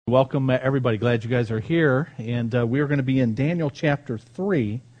Welcome, everybody. Glad you guys are here. And we're going to be in Daniel chapter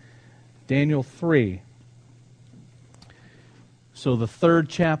 3. Daniel 3. So the third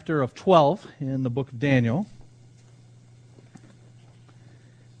chapter of 12 in the book of Daniel.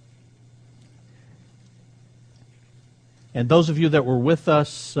 And those of you that were with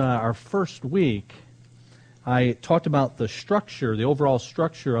us our first week, I talked about the structure, the overall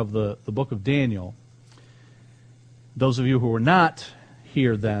structure of the book of Daniel. Those of you who were not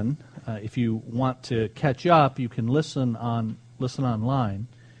here then, if you want to catch up, you can listen online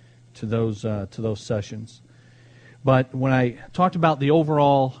to those sessions. But when I talked about the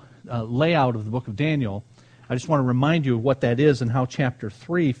overall layout of the book of Daniel, I just want to remind you of what that is and how chapter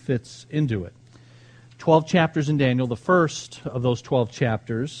 3 fits into it. 12 chapters in Daniel. The first of those 12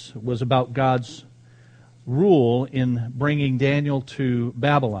 chapters was about God's rule in bringing Daniel to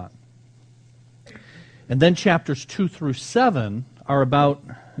Babylon. And then chapters 2 through 7 are about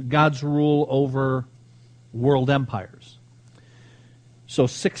God's rule over world empires. So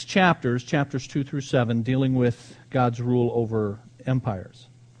 6 chapters, chapters 2 through 7, dealing with God's rule over empires.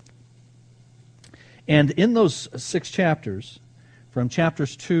 And in those 6 chapters, from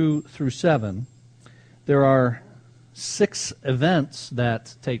chapters 2 through 7, there are 6 events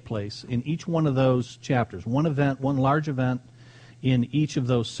that take place in each one of those chapters. One event, one large event in each of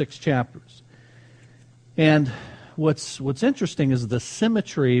those 6 chapters. And what's interesting is the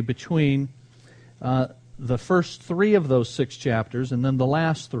symmetry between the first 3 of those 6 chapters and then the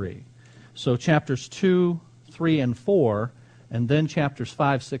last 3. So chapters 2, 3, and 4, and then chapters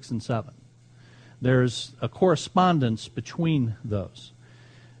 5, 6, and 7. There's a correspondence between those.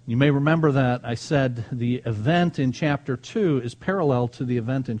 You may remember that I said the event in chapter 2 is parallel to the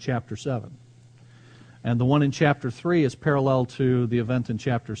event in chapter 7. And the one in chapter 3 is parallel to the event in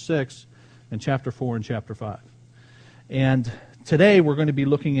chapter 6, and chapter 4 and chapter 5. And today we're going to be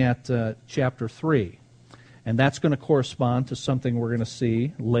looking at chapter 3. And that's going to correspond to something we're going to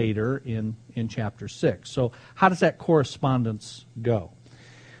see later in chapter 6. So how does that correspondence go?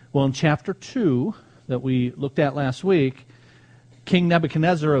 Well, in chapter 2 that we looked at last week, King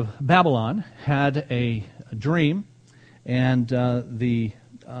Nebuchadnezzar of Babylon had a dream, and the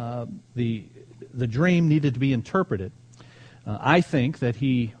dream needed to be interpreted. I think that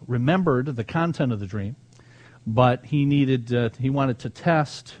he remembered the content of the dream, but he wanted to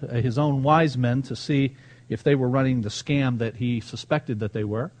test his own wise men to see if they were running the scam that he suspected that they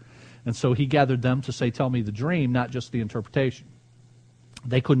were. And so he gathered them to say, tell me the dream, not just the interpretation.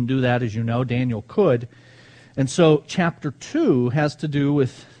 They couldn't do that, as you know. Daniel could. And so chapter 2 has to do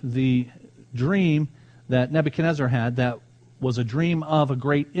with the dream that Nebuchadnezzar had that was a dream of a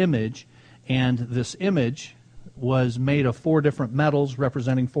great image, and this image was made of 4 different metals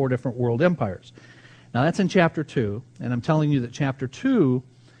representing 4 different world empires. Now that's in chapter 2, and I'm telling you that chapter 2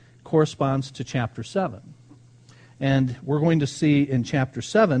 corresponds to chapter 7. And we're going to see in chapter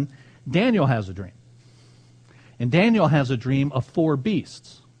 7, Daniel has a dream. And Daniel has a dream of 4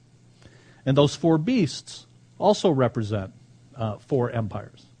 beasts. And those 4 beasts also represent 4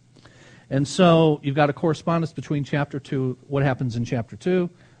 empires. And so you've got a correspondence between chapter 2, what happens in chapter 2,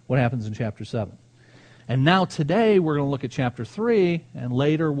 what happens in chapter 7. And now today we're going to look at chapter 3, and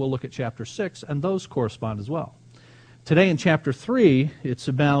later we'll look at chapter 6, and those correspond as well. Today in chapter 3, it's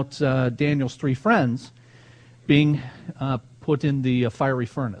about Daniel's 3 friends being put in the fiery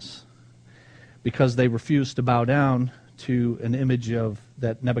furnace because they refused to bow down to an image of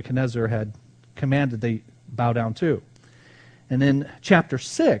that Nebuchadnezzar had commanded they bow down to. And in chapter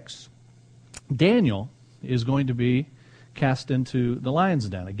 6, Daniel is going to be cast into the lion's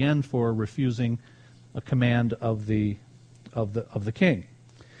den, again for refusing a command of the king.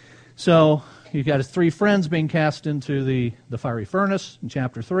 So you've got his 3 friends being cast into the fiery furnace in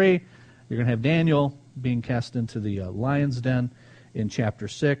chapter 3. You're going to have Daniel being cast into the lion's den in chapter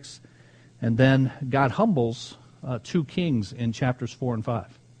 6. And then God humbles 2 kings in chapters 4 and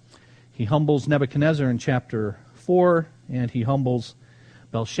 5. He humbles Nebuchadnezzar in chapter 4, and he humbles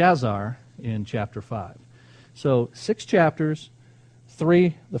Belshazzar in chapter 5. So 6 chapters,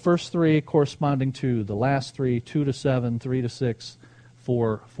 3, the first 3 corresponding to the last 3, 2 to 7, 3 to 6,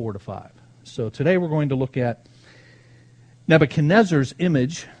 4 to 5. So today we're going to look at Nebuchadnezzar's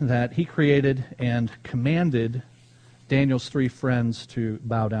image that he created and commanded Daniel's 3 friends to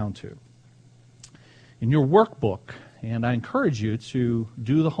bow down to. In your workbook, and I encourage you to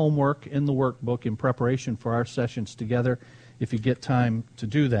do the homework in the workbook in preparation for our sessions together if you get time to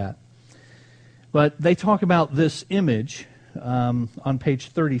do that. But they talk about this image on page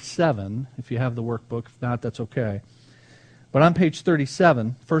 37, if you have the workbook. If not, that's okay. But on page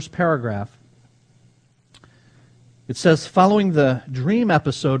 37, first paragraph, It says, following the dream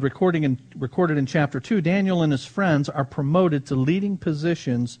episode recorded in chapter 2, Daniel and his friends are promoted to leading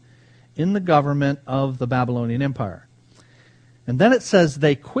positions in the government of the Babylonian Empire. And then it says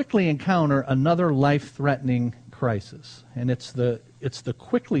they quickly encounter another life-threatening crisis. And it's the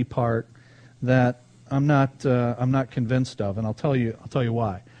quickly part that I'm not convinced of, and I'll tell you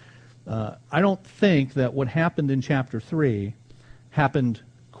why. I don't think that what happened in chapter 3 happened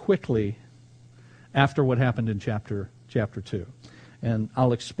quickly after what happened in chapter 2. And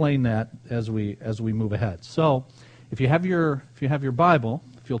I'll explain that as we move ahead. So, if you have your Bible,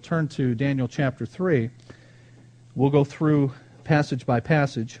 if you'll turn to Daniel chapter 3, we'll go through passage by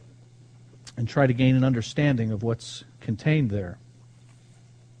passage and try to gain an understanding of what's contained there.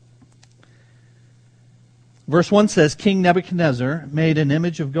 Verse 1 says, King Nebuchadnezzar made an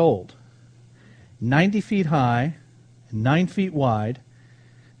image of gold, 90 feet high and 9 feet wide,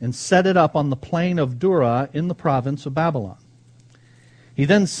 and set it up on the plain of Dura in the province of Babylon. He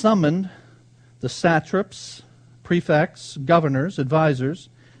then summoned the satraps, prefects, governors, advisors,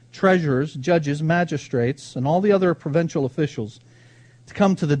 treasurers, judges, magistrates, and all the other provincial officials to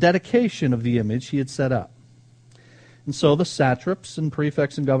come to the dedication of the image he had set up. And so the satraps and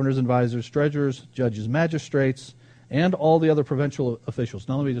prefects and governors, advisors, treasurers, judges, magistrates, and all the other provincial officials.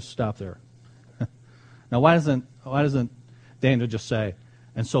 Now let me just stop there. Now why doesn't Daniel just say,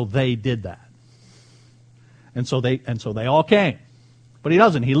 and so they did that? And so they all came. But he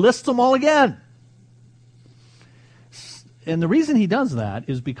doesn't. He lists them all again. And the reason he does that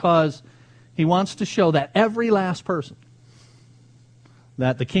is because he wants to show that every last person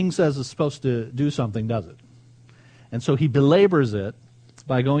that the king says is supposed to do something does it. And so he belabors it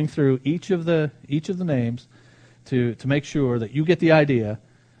by going through each of the names to make sure that you get the idea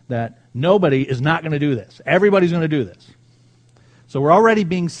that nobody is not going to do this. Everybody's going to do this. So we're already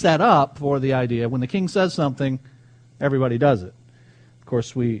being set up for the idea when the king says something, everybody does it. Of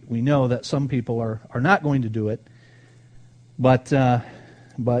course, we know that some people are not going to do it, but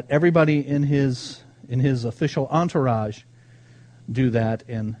everybody in his official entourage do that,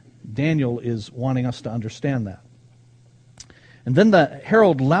 and Daniel is wanting us to understand that. And then the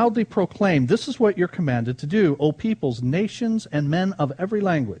herald loudly proclaimed, "This is what you're commanded to do, O peoples, nations, and men of every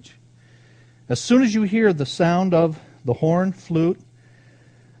language. As soon as you hear the sound of the horn, flute,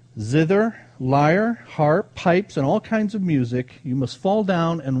 zither, lyre, harp, pipes, and all kinds of music, you must fall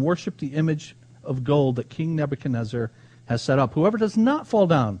down and worship the image of gold that King Nebuchadnezzar has set up. Whoever does not fall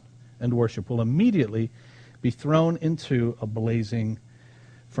down and worship will immediately be thrown into a blazing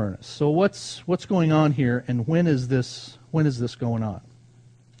furnace." So what's going on here, and when is this going on?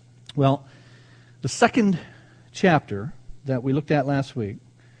 Well, the second chapter that we looked at last week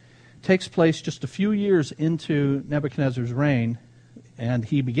takes place just a few years into Nebuchadnezzar's reign, and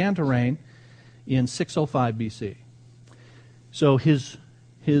he began to reign in 605 BC. So his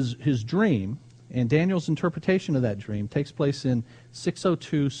dream and Daniel's interpretation of that dream takes place in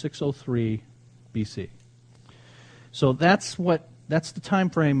 602, 603 BC. So that's the time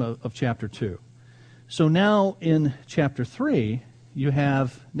frame of chapter 2. So now in chapter 3, you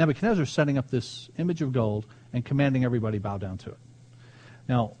have Nebuchadnezzar setting up this image of gold and commanding everybody bow down to it.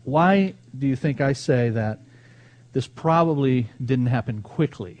 Now, why do you think I say that this probably didn't happen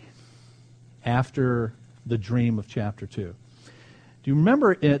quickly after the dream of chapter 2? Do you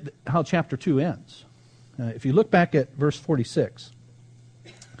remember how chapter 2 ends? If you look back at verse 46,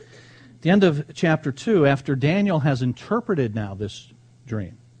 at the end of chapter 2, after Daniel has interpreted now this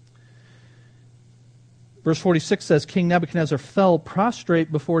dream, verse 46 says, King Nebuchadnezzar fell prostrate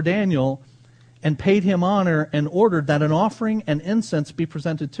before Daniel and paid him honor and ordered that an offering and incense be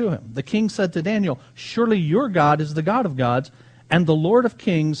presented to him. The king said to Daniel, "Surely your God is the God of gods and the Lord of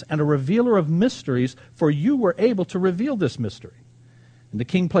kings and a revealer of mysteries, for you were able to reveal this mystery." And the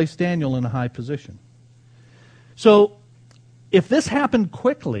king placed Daniel in a high position. So, if this happened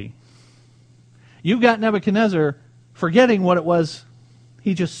quickly, you've got Nebuchadnezzar forgetting what it was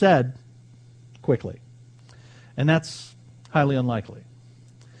he just said quickly. And that's highly unlikely.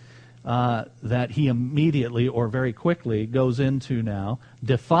 That he immediately or very quickly goes into now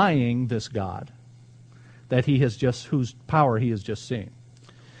defying this God that he has just, whose power he has just seen.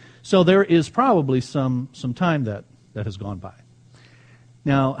 So there is probably some time that has gone by.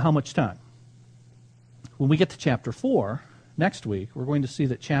 Now, how much time? When we get to chapter 4 next week, we're going to see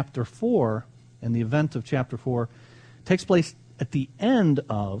that chapter 4 and the event of chapter 4 takes place at the end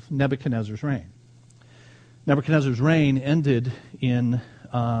of Nebuchadnezzar's reign. Nebuchadnezzar's reign ended in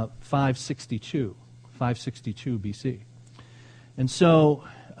 562 BC. And so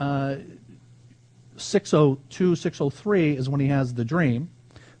 602, 603 is when he has the dream.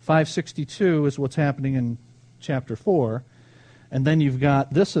 562 is what's happening in chapter 4, and then you've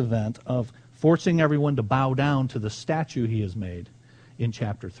got this event of forcing everyone to bow down to the statue he has made in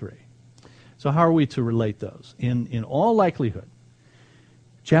chapter 3. So how are we to relate those? In all likelihood,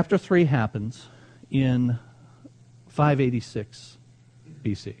 chapter 3 happens in 586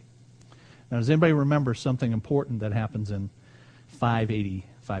 BC. Now, does anybody remember something important that happens in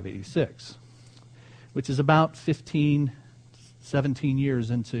 586, which is about 15, 17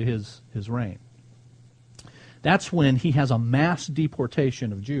 years into his reign? That's when he has a mass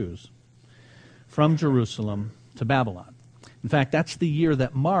deportation of Jews from Jerusalem to Babylon. In fact, that's the year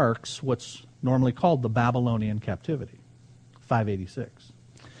that marks what's normally called the Babylonian captivity, 586.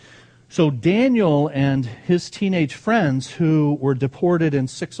 So Daniel and his teenage friends who were deported in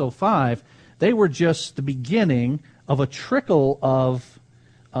 605, they were just the beginning of a trickle of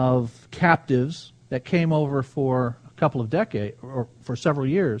captives that came over for a couple of decades, or for several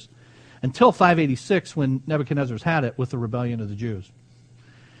years, until 586 when Nebuchadnezzar's had it with the rebellion of the Jews.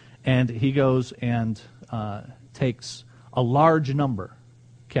 And he goes and takes a large number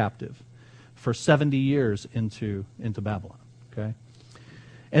captive for 70 years into Babylon. Okay?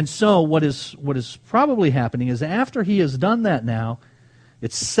 And so what is probably happening is after he has done that now,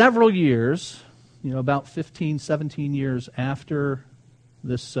 it's several years, about 15, 17 years after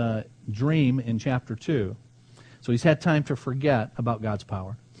this dream in chapter 2. So he's had time to forget about God's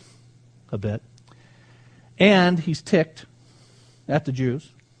power a bit. And he's ticked at the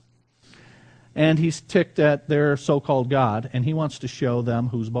Jews. And he's ticked at their so-called God, and he wants to show them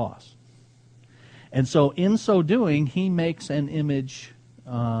who's boss. And so in so doing, he makes an image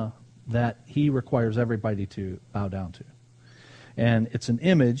that he requires everybody to bow down to. And it's an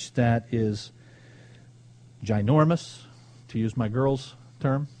image that is ginormous, to use my girl's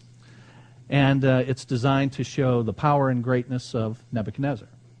term, and it's designed to show the power and greatness of Nebuchadnezzar.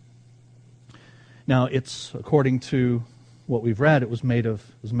 Now, it's, according to what we've read, it was made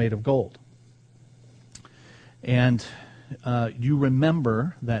of gold. And you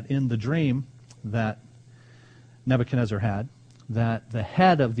remember that in the dream that Nebuchadnezzar had, that the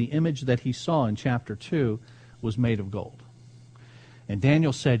head of the image that he saw in chapter 2 was made of gold. And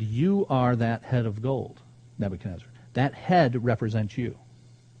Daniel said, "You are that head of gold, Nebuchadnezzar. That head represents you."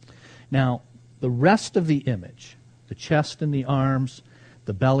 Now, the rest of the image, the chest and the arms,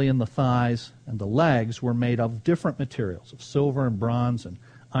 the belly and the thighs, and the legs were made of different materials, of silver and bronze and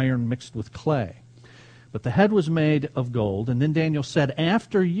iron mixed with clay. But the head was made of gold. And then Daniel said,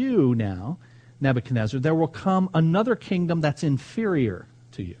 "After you now, Nebuchadnezzar, there will come another kingdom that's inferior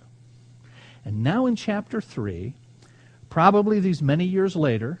to you." And now in chapter 3, probably these many years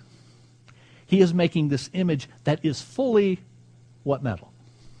later, he is making this image that is fully what metal?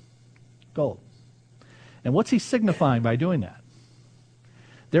 Gold. And what's he signifying by doing that?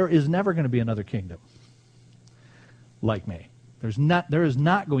 There is never going to be another kingdom like me. There is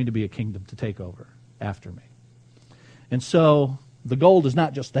not going to be a kingdom to take over after me. And so the gold is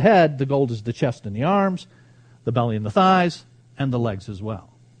not just the head, the gold is the chest and the arms, the belly and the thighs, and the legs as well.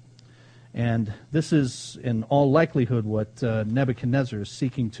 And this is, in all likelihood, what Nebuchadnezzar is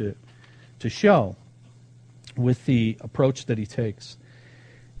seeking to show with the approach that he takes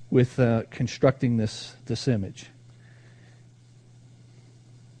with constructing this image.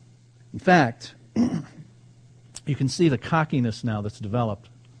 In fact, you can see the cockiness now that's developed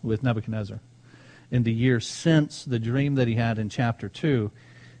with Nebuchadnezzar in the years since the dream that he had in chapter 2.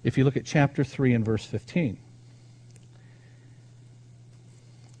 If you look at chapter 3 and verse 15.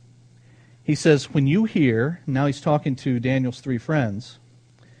 He says, when you hear, now he's talking to Daniel's three friends,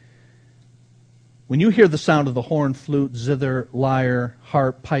 when you hear the sound of the horn, flute, zither, lyre,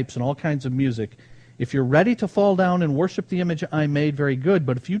 harp, pipes, and all kinds of music, if you're ready to fall down and worship the image I made, very good.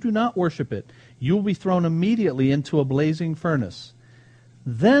 But if you do not worship it, you will be thrown immediately into a blazing furnace.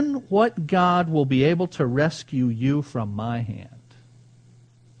 Then what God will be able to rescue you from my hand?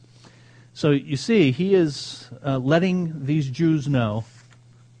 So you see, he is letting these Jews know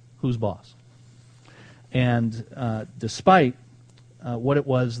who's boss. And despite what it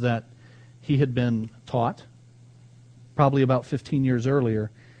was that he had been taught, probably about 15 years earlier,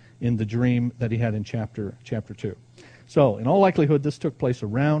 in the dream that he had in chapter 2. So, in all likelihood, this took place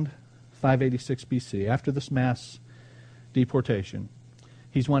around 586 BC, after this mass deportation.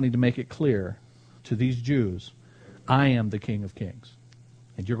 He's wanting to make it clear to these Jews, I am the King of Kings.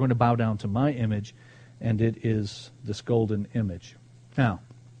 And you're going to bow down to my image, and it is this golden image. Now,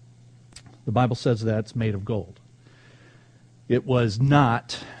 the Bible says that it's made of gold. It was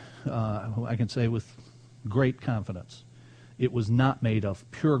not, I can say with great confidence, it was not made of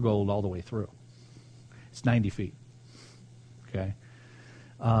pure gold all the way through. It's 90 feet. Okay?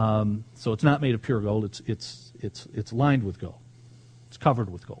 So it's not made of pure gold. It's lined with gold. It's covered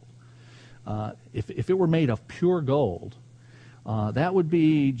with gold. If it were made of pure gold, that would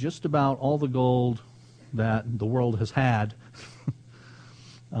be just about all the gold that the world has had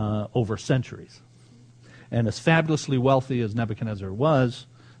over centuries. And as fabulously wealthy as Nebuchadnezzar was,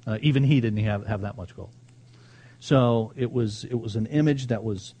 even he didn't have that much gold. So it was an image that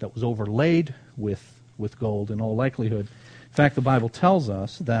was overlaid with gold in all likelihood. In fact, the Bible tells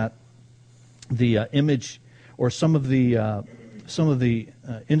us that the image or some of the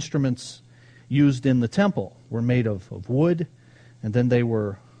instruments used in the temple were made of wood, and then they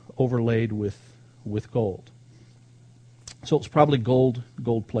were overlaid with gold. So it's probably gold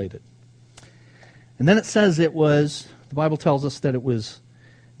plated. And then it says the Bible tells us that it was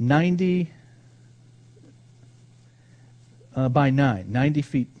 90 by 9, 90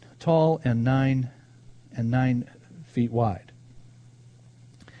 feet tall and 9 feet wide.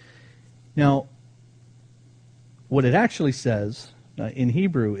 Now, what it actually says in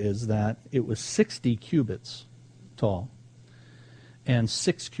Hebrew is that it was 60 cubits tall and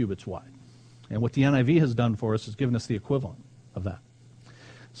 6 cubits wide. And what the NIV has done for us is given us the equivalent of that.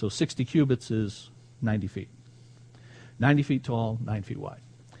 So 60 cubits is 90 feet. 90 feet tall, 9 feet wide.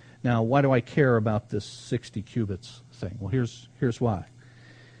 Now, why do I care about this 60 cubits thing? Well, here's why.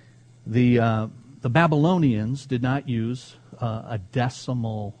 The Babylonians did not use a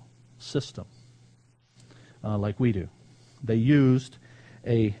decimal system like we do. They used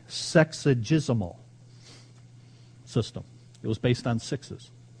a sexagesimal system. It was based on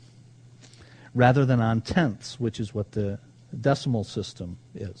sixes rather than on tenths, which is what the decimal system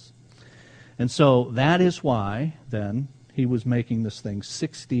is. And so that is why, then, he was making this thing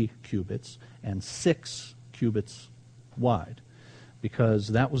 60 cubits and 6 cubits wide, because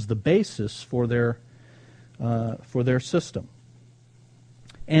that was the basis for their system.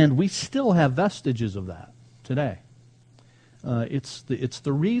 And we still have vestiges of that today. It's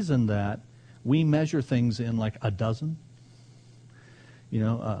the reason that we measure things in like a dozen,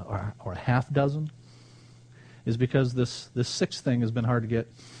 or a half dozen, is because this sixth thing has been hard to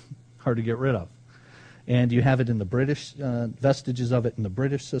get rid of. And you have it in the British, vestiges of it in the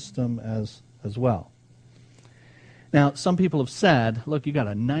British system as well. Now, some people have said, look, you got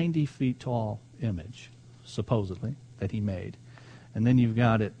a 90 feet tall image, supposedly, that he made, and then you've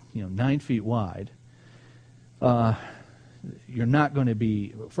got it, 9 feet wide. You're not going to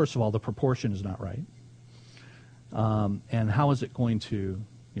be, first of all, the proportion is not right. And how is it going to,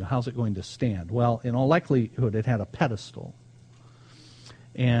 how's it going to stand? Well, in all likelihood, it had a pedestal.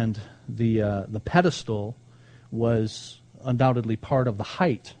 And the pedestal was undoubtedly part of the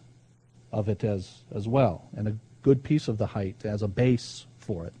height of it as well, and a good piece of the height as a base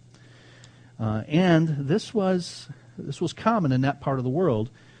for it. And this was common in that part of the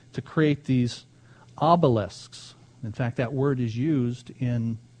world to create these obelisks. In fact, that word is used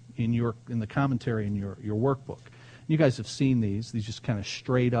in the commentary in your workbook. You guys have seen these just kind of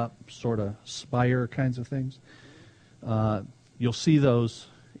straight up sort of spire kinds of things. You'll see those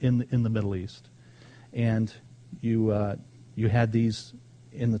in the Middle East, and you had these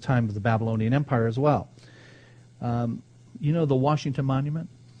in the time of the Babylonian Empire as well. The Washington Monument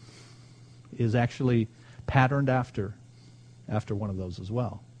is actually patterned after one of those as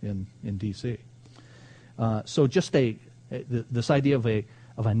well in D.C. So just this idea of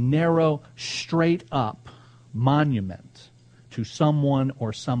a narrow, straight up monument to someone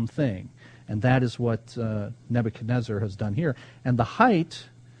or something, and that is what Nebuchadnezzar has done here. And the height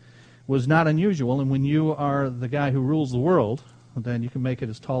was not unusual, and when you are the guy who rules the world, then you can make it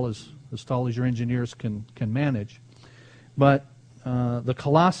as tall as your engineers can manage. But the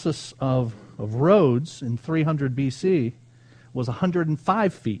Colossus of Rhodes in 300 B.C. was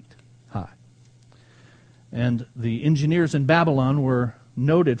 105 feet high. And the engineers in Babylon were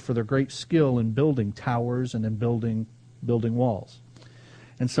noted for their great skill in building towers and in building walls.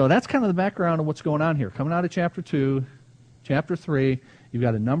 And so that's kind of the background of what's going on here. Coming out of chapter 2, chapter 3, you've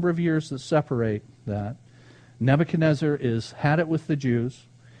got a number of years that separate that. Nebuchadnezzar had it with the Jews.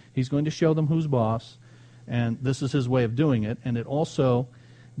 He's going to show them who's boss, and this is his way of doing it. And it also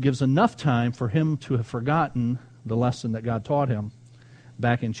gives enough time for him to have forgotten the lesson that God taught him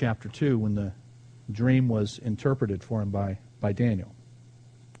back in chapter 2 when the dream was interpreted for him by Daniel.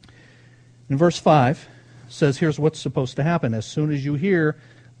 In verse 5, it says, here's what's supposed to happen. As soon as you hear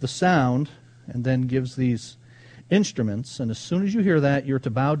the sound, and then gives these instruments, and as soon as you hear that, you're to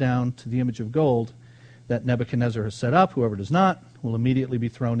bow down to the image of gold that Nebuchadnezzar has set up. Whoever does not will immediately be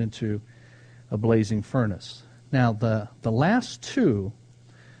thrown into a blazing furnace. Now, the last two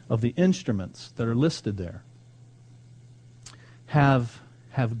of the instruments that are listed there have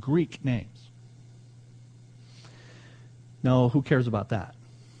have Greek names. No, who cares about that?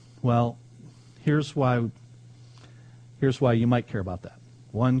 Well, here's why you might care about that.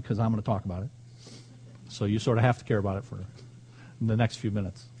 One, because I'm going to talk about it. So you sort of have to care about it for the next few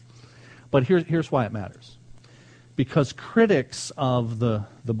minutes. But here's why it matters. Because critics of the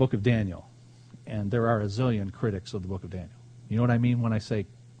book of Daniel, and there are a zillion critics of the book of Daniel. You know what I mean when I say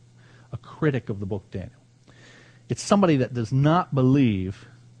a critic of the book of Daniel? It's somebody that does not believe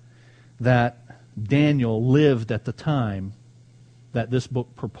that Daniel lived at the time that this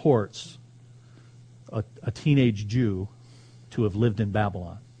book purports a teenage Jew to have lived in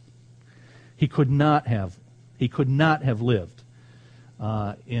Babylon. He could not have lived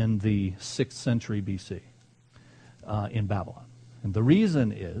in the 6th century BC in Babylon. And the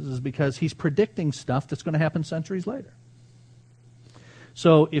reason is because he's predicting stuff that's going to happen centuries later.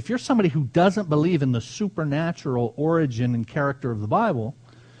 So if you're somebody who doesn't believe in the supernatural origin and character of the Bible,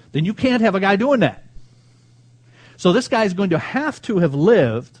 then you can't have a guy doing that. So this guy's going to have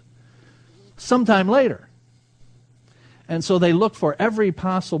lived sometime later. And so they look for every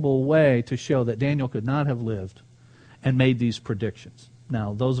possible way to show that Daniel could not have lived and made these predictions.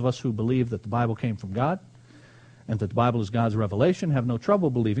 Now, those of us who believe that the Bible came from God and that the Bible is God's revelation have no trouble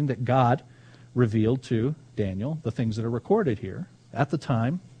believing that God revealed to Daniel the things that are recorded here at the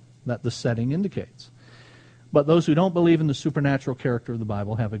time that the setting indicates. But those who don't believe in the supernatural character of the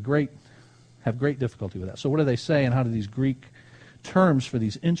Bible have great difficulty with that. So what do they say, and how do these Greek terms for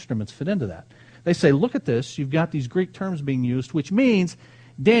these instruments fit into that? They say, look at this, you've got these Greek terms being used, which means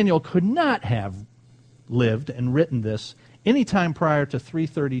Daniel could not have lived and written this any time prior to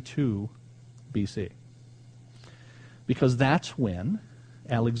 332 BC. Because that's when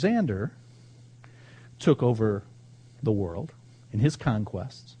Alexander took over the world in his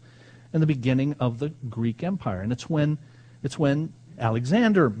conquests and the beginning of the Greek Empire. And it's when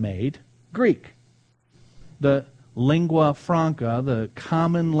Alexander made Greek, the lingua franca, the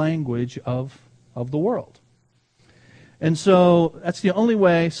common language of the world. And so that's the only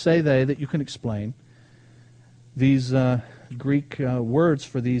way, say they, that you can explain these Greek words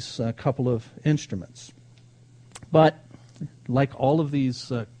for these couple of instruments. But like all of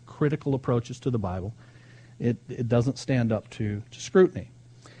these critical approaches to the Bible, it doesn't stand up to scrutiny,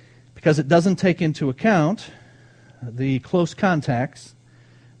 because it doesn't take into account the close contacts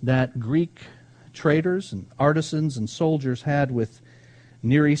that Greek traders and artisans and soldiers had with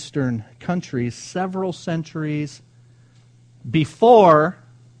Near Eastern countries several centuries before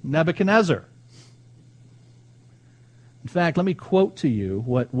Nebuchadnezzar. In fact, let me quote to you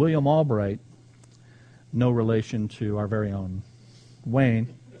what William Albright, no relation to our very own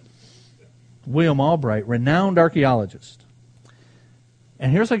Wayne, William Albright, renowned archaeologist.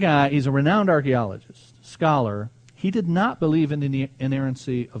 And here's a guy, he's a renowned archaeologist, scholar. He did not believe in the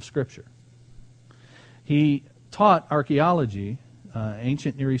inerrancy of Scripture. He taught archaeology,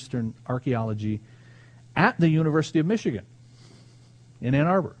 ancient Near Eastern archaeology, at the University of Michigan in Ann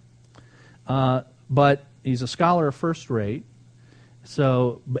Arbor. But he's a scholar of first rate.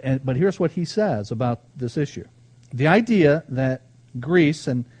 But here's what he says about this issue. The idea that Greece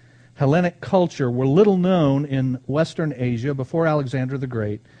and Hellenic culture were little known in Western Asia before Alexander the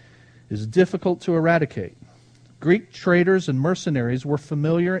Great is difficult to eradicate. Greek traders and mercenaries were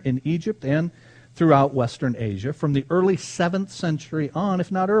familiar in Egypt and throughout Western Asia from the early 7th century on,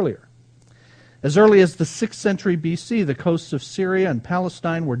 if not earlier. As early as the 6th century BC, the coasts of Syria and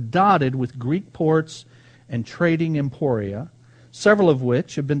Palestine were dotted with Greek ports and trading emporia, several of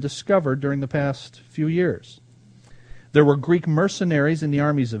which have been discovered during the past few years. There were Greek mercenaries in the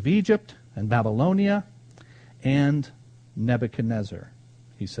armies of Egypt and Babylonia and Nebuchadnezzar,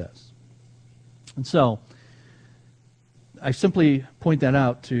 he says. And so, I simply point that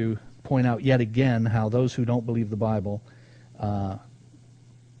out to point out yet again how those who don't believe the Bible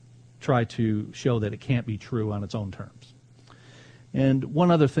try to show that it can't be true on its own terms. And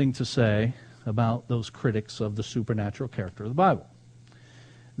one other thing to say about those critics of the supernatural character of the Bible,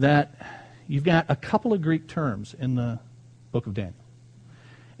 that you've got a couple of Greek terms in the book of Daniel,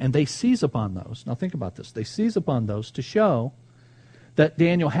 and they seize upon those. Now think about this. They seize upon those to show that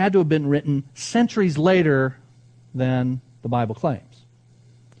Daniel had to have been written centuries later than the Bible claims,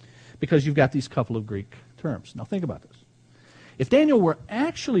 because you've got these couple of Greek terms. Now think about this. If Daniel were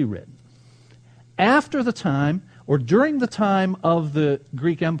actually written after the time or during the time of the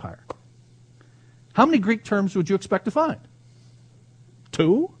Greek Empire, how many Greek terms would you expect to find?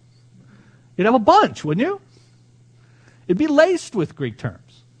 2? You'd have a bunch, wouldn't you? It'd be laced with Greek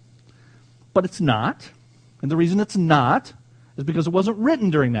terms. But it's not. And the reason it's not is because it wasn't written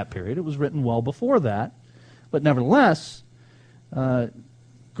during that period. It was written well before that. But nevertheless,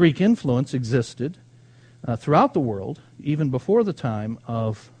 Greek influence existed throughout the world, even before the time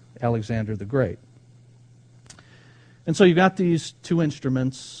of Alexander the Great. And so you've got these two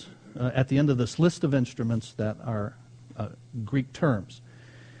instruments at the end of this list of instruments that are Greek terms.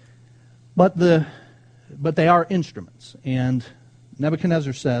 But they are instruments. And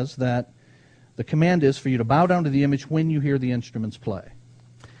Nebuchadnezzar says that the command is for you to bow down to the image when you hear the instruments play.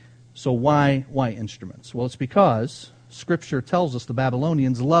 So why instruments? Well, it's because Scripture tells us the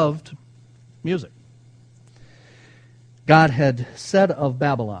Babylonians loved music. God had said of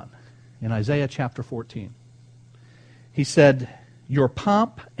Babylon in Isaiah chapter 14, He said, "Your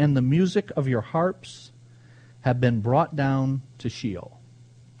pomp and the music of your harps have been brought down to Sheol."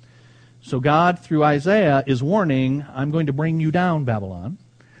 So God, through Isaiah, is warning, I'm going to bring you down, Babylon.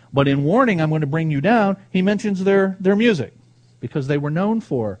 But in warning, I'm going to bring you down, He mentions their music, because they were known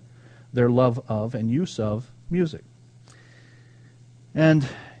for their love of and use of music. And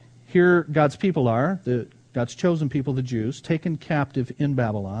here God's people are, God's chosen people, the Jews, taken captive in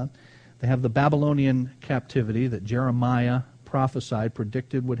Babylon. They have the Babylonian captivity that Jeremiah prophesied,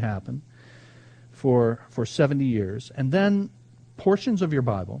 predicted would happen for 70 years. And then portions of your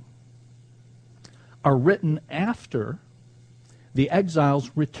Bible are written after the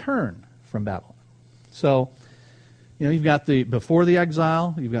exiles return from Babylon. So, you've got the before the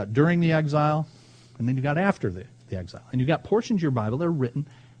exile, you've got during the exile, and then you've got after the exile. And you've got portions of your Bible that are written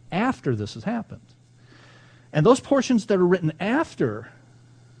after this has happened. And those portions that are written after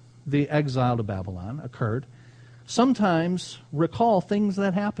the exile to Babylon occurred sometimes recall things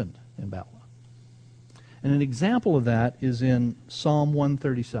that happened in Babylon. And an example of that is in Psalm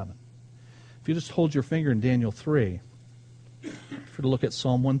 137. If you just hold your finger in Daniel 3, for to look at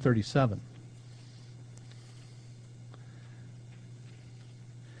Psalm 137.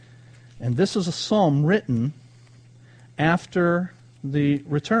 And this is a psalm written after the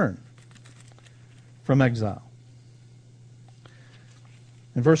return from exile.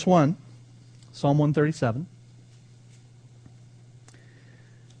 In verse 1, Psalm 137.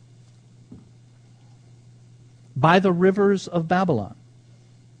 By the rivers of Babylon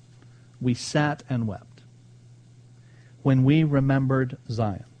we sat and wept when we remembered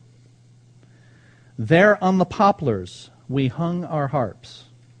Zion. There on the poplars we hung our harps.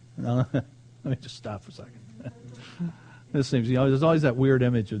 Now, let me just stop for a second. This seems, there's always that weird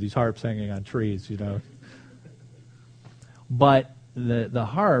image of these harps hanging on trees, But the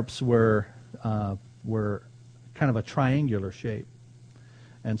harps were kind of a triangular shape.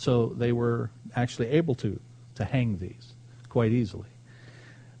 And so they were actually able to hang these quite easily.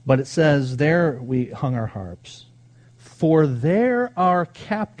 But it says, there we hung our harps. For there our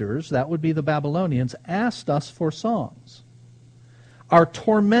captors, that would be the Babylonians, asked us for songs. Our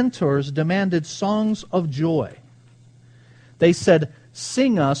tormentors demanded songs of joy. They said,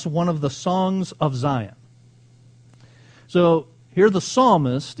 sing us one of the songs of Zion. So here the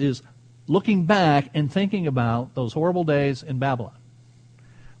psalmist is looking back and thinking about those horrible days in Babylon,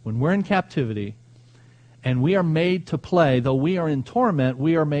 when we're in captivity and we are made to play, though we are in torment,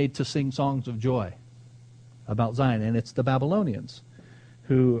 we are made to sing songs of joy about Zion. And it's the Babylonians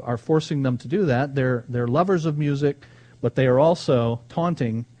who are forcing them to do that. They're lovers of music, but they are also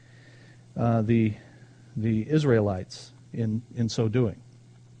taunting the Israelites in so doing.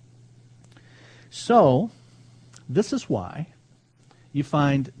 So, this is why you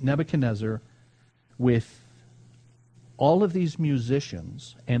find Nebuchadnezzar with all of these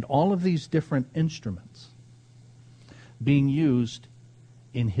musicians and all of these different instruments being used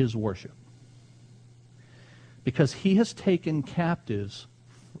in his worship. Because he has taken captives,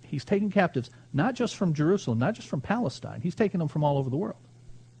 not just from Jerusalem, not just from Palestine, he's taken them from all over the world.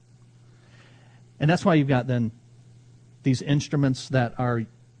 And that's why you've got then these instruments that are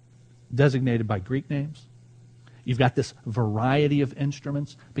designated by Greek names. You've got this variety of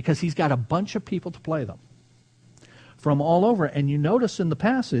instruments because he's got a bunch of people to play them from all over. And you notice in the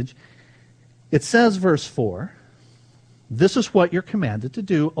passage, it says, verse 4, this is what you're commanded to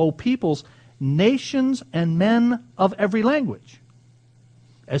do, O peoples, nations, and men of every language.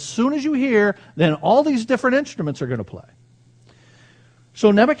 As soon as you hear, then all these different instruments are going to play.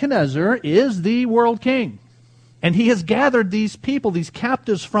 So Nebuchadnezzar is the world king. And he has gathered these people, these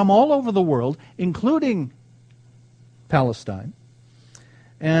captives from all over the world, including Palestine.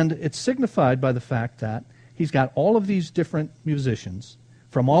 And it's signified by the fact that he's got all of these different musicians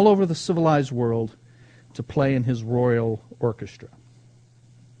from all over the civilized world to play in his royal orchestra.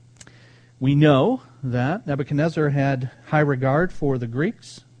 We know that Nebuchadnezzar had high regard for the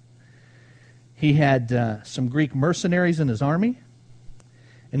Greeks. He had some Greek mercenaries in his army.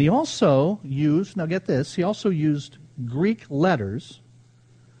 And he also used, now get this, he also used Greek letters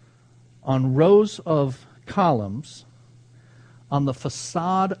on rows of columns on the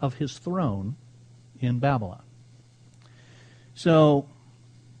facade of his throne in Babylon. So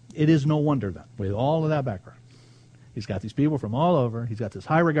it is no wonder then, with all of that background, he's got these people from all over. He's got this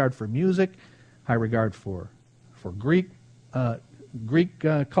high regard for music, high regard for Greek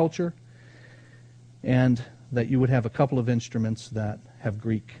culture, and that you would have a couple of instruments that have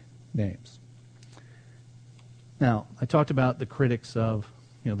Greek names. Now, I talked about the critics of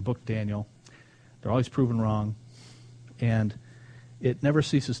the book of Daniel. They're always proven wrong, and it never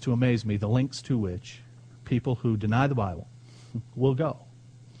ceases to amaze me the lengths to which people who deny the Bible will go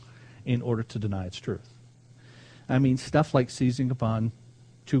in order to deny its truth. I mean, stuff like seizing upon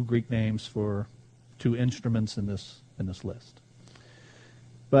two Greek names for two instruments in this list.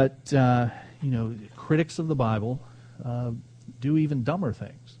 But critics of the Bible do even dumber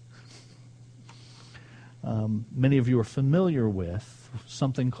things. Many of you are familiar with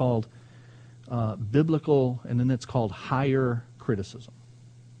something called biblical, and then it's called higher criticism.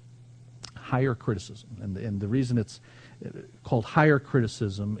 Higher criticism. And the reason it's called higher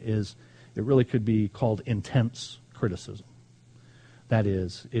criticism is it really could be called intense criticism. That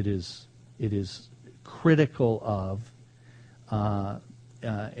is, it is critical of,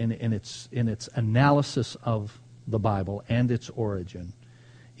 in its analysis of the Bible and its origin,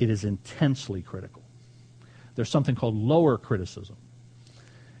 it is intensely critical. There's something called lower criticism,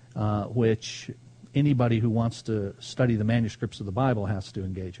 which anybody who wants to study the manuscripts of the Bible has to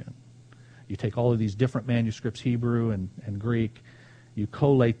engage in. You take all of these different manuscripts, Hebrew and Greek, you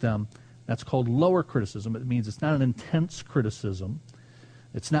collate them. That's called lower criticism. It means it's not an intense criticism.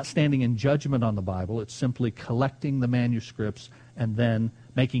 It's not standing in judgment on the Bible. It's simply collecting the manuscripts and then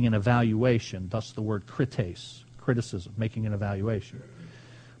making an evaluation. Thus the word krites, criticism, making an evaluation.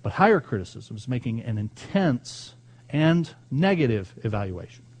 But higher criticism is making an intense and negative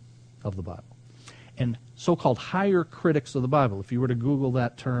evaluation of the Bible. And so-called higher critics of the Bible, if you were to Google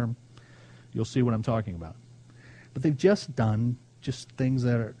that term, you'll see what I'm talking about. But they've just done things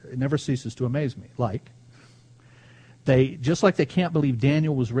that it never ceases to amaze me. Just like they can't believe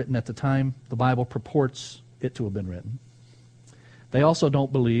Daniel was written at the time the Bible purports it to have been written, they also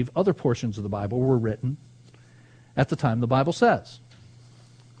don't believe other portions of the Bible were written at the time the Bible says.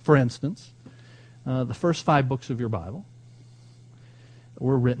 For instance, the first 5 books of your Bible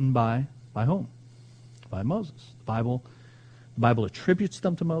were written by whom? By Moses. The Bible attributes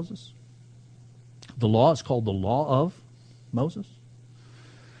them to Moses. The law is called the law of Moses.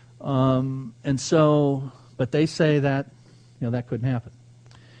 But they say that that couldn't happen.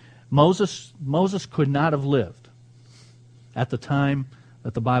 Moses could not have lived at the time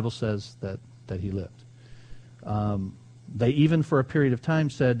that the Bible says that he lived. They even for a period of time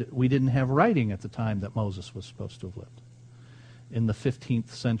said we didn't have writing at the time that Moses was supposed to have lived, in the 15th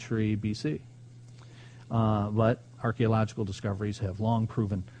century BC. But archaeological discoveries have long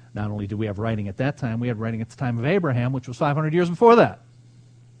proven not only do we have writing at that time, we had writing at the time of Abraham, which was 500 years before that.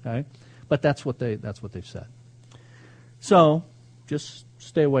 Okay? But that's what they've said. So, just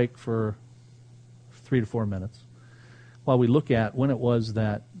stay awake for 3 to 4 minutes while we look at when it was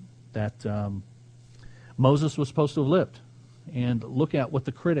that Moses was supposed to have lived, and look at what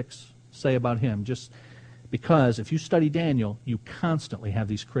the critics say about him. Just because if you study Daniel, you constantly have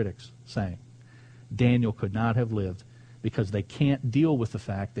these critics saying Daniel could not have lived because they can't deal with the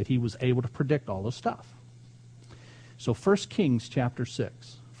fact that he was able to predict all this stuff. So 1 Kings chapter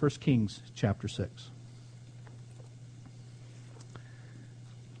 6. 1 Kings chapter 6.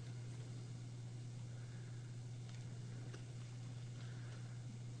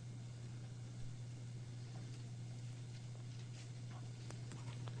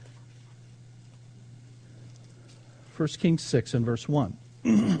 First Kings 6 and verse 1.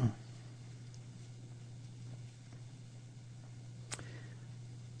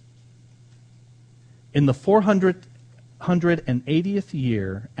 In the 480th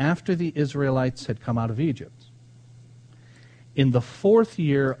year after the Israelites had come out of Egypt, in the 4th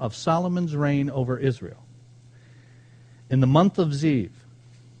year of Solomon's reign over Israel, in the month of Ziv,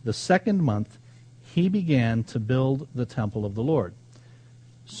 the 2nd month, he began to build the temple of the Lord.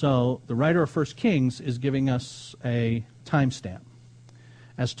 So the writer of 1 Kings is giving us a timestamp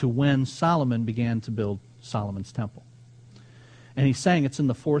as to when Solomon began to build Solomon's temple. And he's saying it's in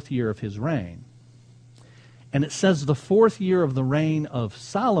the 4th year of his reign. And it says the 4th year of the reign of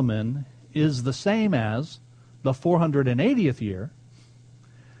Solomon is the same as the 480th year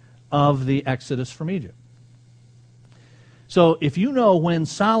of the Exodus from Egypt. So if you know when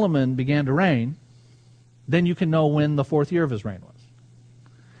Solomon began to reign, then you can know when the 4th year of his reign was.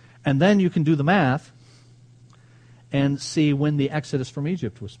 And then you can do the math and see when the exodus from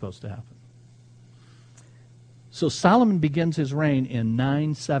Egypt was supposed to happen. So Solomon begins his reign in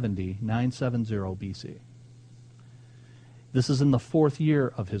 970 BC. This is in the 4th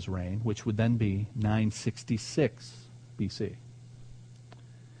year of his reign, which would then be 966 BC.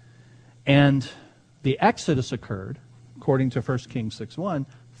 And the exodus occurred, according to 1 Kings 6:1,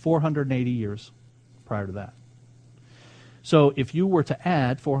 480 years prior to that. So if you were to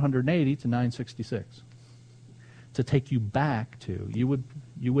add 480 to 966, to take you back to, you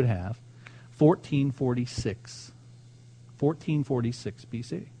would have 1446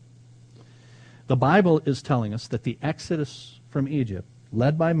 BC. The Bible is telling us that the exodus from Egypt,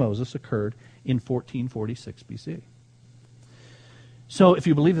 led by Moses, occurred in 1446 BC. So if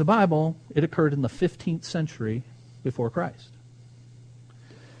you believe the Bible, it occurred in the 15th century before Christ.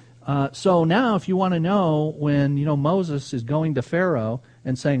 So now if you want to know when, Moses is going to Pharaoh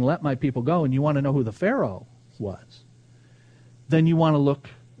and saying, let my people go, and you want to know who the Pharaoh was, then you want to look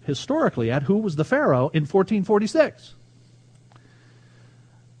historically at who was the Pharaoh in 1446.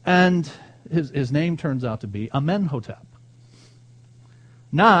 And his name turns out to be Amenhotep.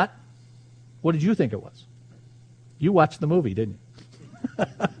 Not, what did you think it was? You watched the movie, didn't you?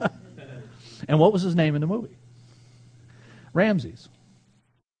 And what was his name in the movie? Ramses.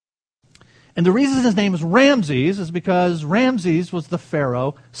 And the reason his name is Ramses is because Ramses was the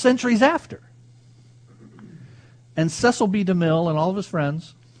pharaoh centuries after. And Cecil B. DeMille and all of his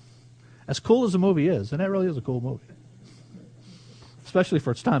friends, as cool as the movie is, and that really is a cool movie, especially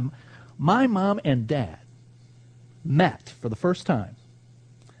for its time, my mom and dad met for the first time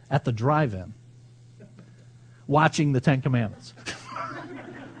at the drive-in watching the Ten Commandments.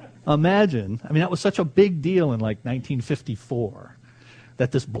 Imagine, that was such a big deal in 1954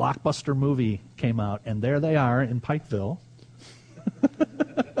 that this blockbuster movie came out, and there they are in Pikeville,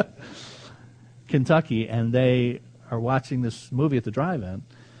 Kentucky, and they are watching this movie at the drive-in,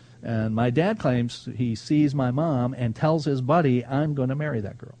 and my dad claims he sees my mom and tells his buddy, I'm going to marry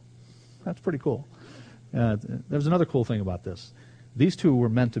that girl. That's pretty cool. There's another cool thing about this. These two were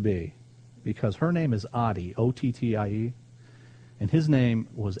meant to be, because her name is Ottie, O-T-T-I-E, and his name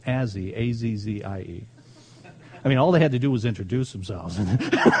was Azzie, A-Z-Z-I-E. All they had to do was introduce themselves.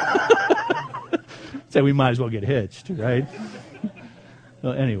 Say, we might as well get hitched, right?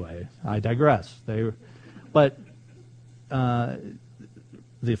 Well, anyway, I digress. But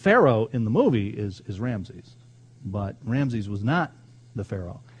the pharaoh in the movie is Ramses. But Ramses was not the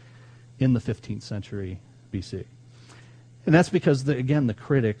pharaoh in the 15th century BC. And that's because, the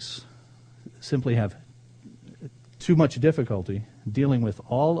critics simply have too much difficulty dealing with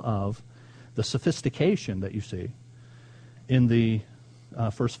all of the sophistication that you see in the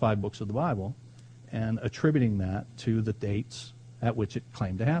first 5 books of the Bible and attributing that to the dates at which it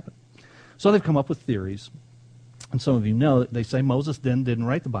claimed to happen. So they've come up with theories. And some of you know they say Moses didn't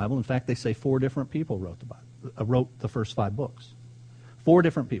write the Bible. In fact, they say 4 different people wrote the first 5 books. 4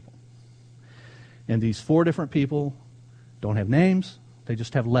 different people. And these 4 different people don't have names. They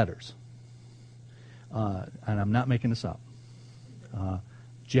just have letters. And I'm not making this up.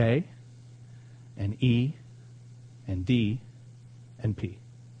 J and E and D and P.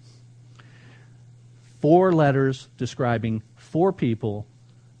 4 letters describing 4 people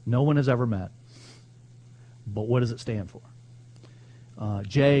no one has ever met. But what does it stand for?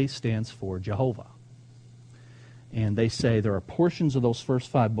 J stands for Jehovah. And they say there are portions of those first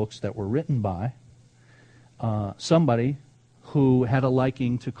 5 books that were written by somebody who had a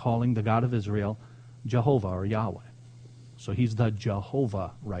liking to calling the God of Israel Jehovah or Yahweh. So he's the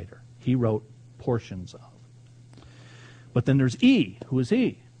Jehovah writer. He wrote portions of. But then there's E. Who is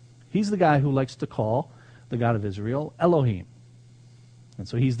he? He's the guy who likes to call the God of Israel Elohim. And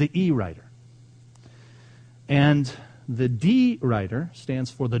so he's the E writer. And the D writer stands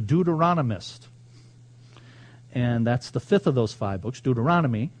for the Deuteronomist. And that's the 5th of those 5 books,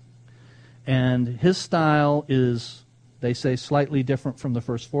 Deuteronomy. And his style is, they say, slightly different from the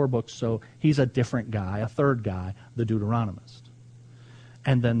first 4 books, so he's a different guy, a 3rd guy, the Deuteronomist.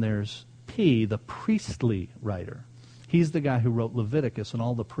 And then there's P, the priestly writer. He's the guy who wrote Leviticus and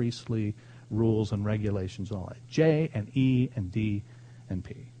all the priestly rules and regulations and all that. J and E and D and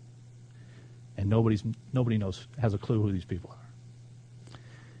P. And nobody knows, has a clue who these people are.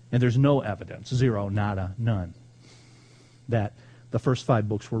 And there's no evidence, 0, nada, none, that the first 5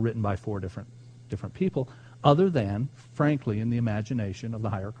 books were written by 4 different people, other than, frankly, in the imagination of the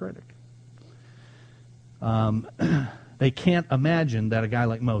higher critic. They can't imagine that a guy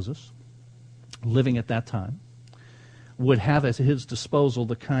like Moses, living at that time, would have at his disposal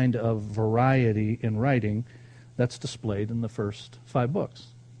the kind of variety in writing that's displayed in the first 5 books.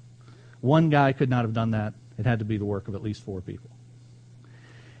 One guy could not have done that It had to be the work of at least 4 people.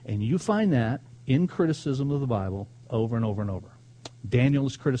 And you find that in criticism of the Bible over and over and over. Daniel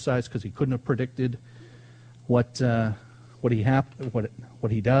is criticized because he couldn't have predicted what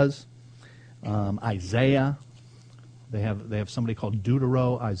he does. Isaiah, they have somebody called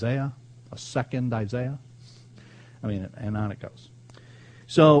Deutero-Isaiah, a second Isaiah. I mean, and on it goes.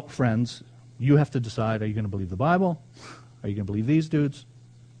 So, friends, you have to decide, are you going to believe the Bible? Are you going to believe these dudes?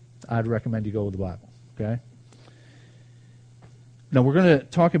 I'd recommend you go with the Bible, okay? Now, we're going to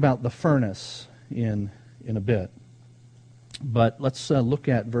talk about the furnace in a bit, but let's look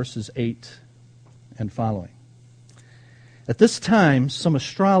at verses 8 and following. At this time, some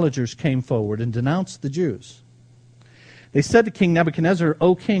astrologers came forward and denounced the Jews. They said to King Nebuchadnezzar,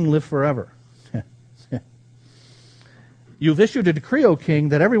 "O king, live forever. You've issued a decree, O king,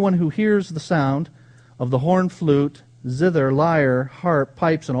 that everyone who hears the sound of the horn, flute, zither, lyre, harp,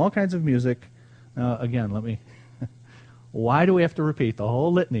 pipes, and all kinds of music..." Again, why do we have to repeat the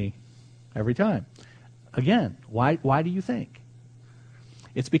whole litany every time? Again, why do you think?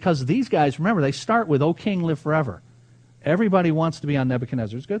 It's because these guys, remember, they start with, "O king, live forever." Everybody wants to be on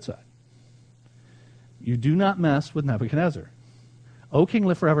Nebuchadnezzar's good side. You do not mess with Nebuchadnezzar. "O king,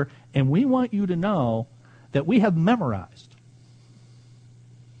 live forever." And we want you to know that we have memorized,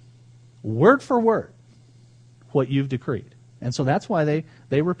 word for word, what you've decreed. And so that's why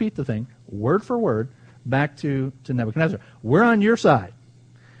they repeat the thing, word for word, back to Nebuchadnezzar. We're on your side.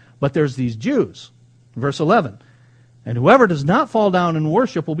 But there's these Jews. Verse 11. "And whoever does not fall down and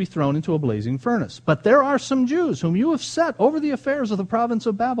worship will be thrown into a blazing furnace. But there are some Jews whom you have set over the affairs of the province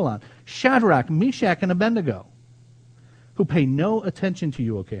of Babylon, Shadrach, Meshach, and Abednego, who pay no attention to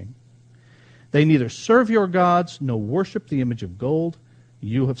you, O king. They neither serve your gods, nor worship the image of gold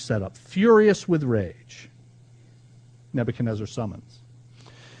you have set up." Furious with rage, Nebuchadnezzar summons.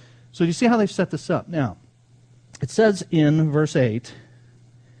 So do you see how they've set this up? Now, it says in verse 8,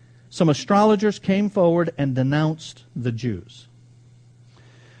 some astrologers came forward and denounced the Jews.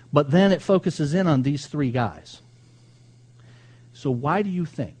 But then it focuses in on these 3 guys. So why do you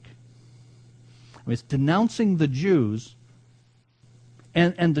think? I mean, it's denouncing the Jews,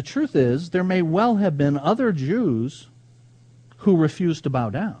 and the truth is, there may well have been other Jews who refused to bow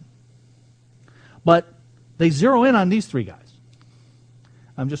down. But they zero in on these 3 guys.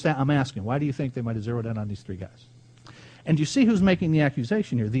 I'm asking, why do you think they might have zeroed in on these 3 guys? And you see who's making the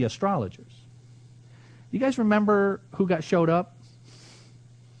accusation here? The astrologers. You guys remember who showed up?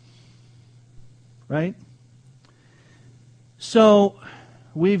 Right? So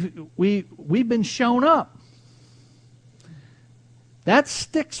we've been shown up. That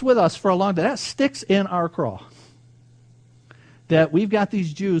sticks with us for a long time. That sticks in our craw. That we've got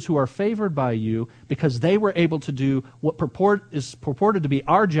these Jews who are favored by you because they were able to do what is purported to be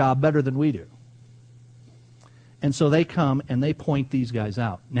our job better than we do. And so they come and they point these guys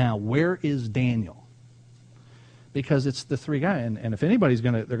out. Now, where is Daniel? Because it's the 3 guys, and if they're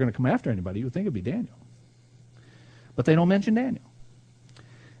going to come after anybody, you would think it'd be Daniel. But they don't mention Daniel.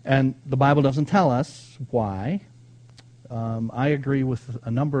 And the Bible doesn't tell us why. I agree with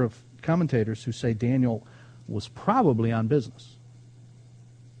a number of commentators who say Daniel was probably on business.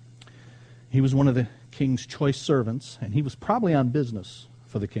 He was one of the king's choice servants, and he was probably on business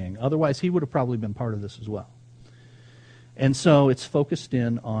for the king. Otherwise, he would have probably been part of this as well. And so it's focused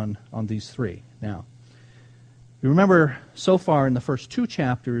in on these 3. Now, you remember so far in the first 2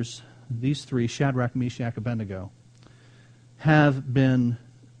 chapters, these 3, Shadrach, Meshach, Abednego, have been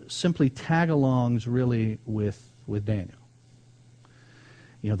simply tag-alongs really with Daniel.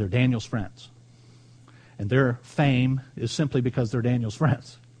 You know, they're Daniel's friends. And their fame is simply because they're Daniel's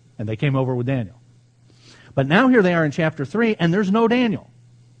friends. And they came over with Daniel. But now here they are in chapter 3, and there's no Daniel.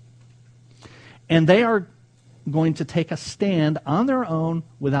 And they are going to take a stand on their own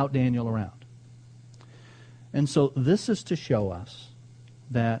without Daniel around. And so this is to show us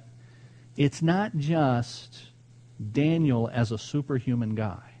that it's not just Daniel as a superhuman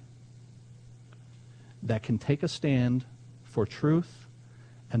guy that can take a stand for truth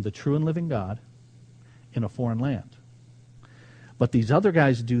and the true and living God in a foreign land. But these other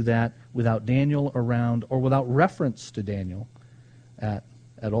guys do that without Daniel around or without reference to Daniel at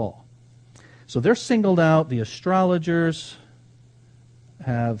all. So they're singled out. The astrologers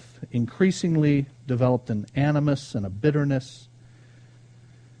have increasingly developed an animus and a bitterness,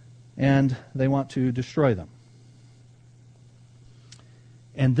 and they want to destroy them.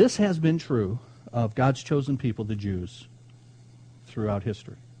 And this has been true of God's chosen people, the Jews, throughout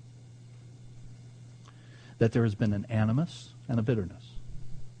history. That there has been an animus and a bitterness.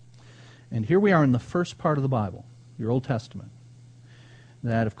 And here we are in the first part of the Bible, your Old Testament.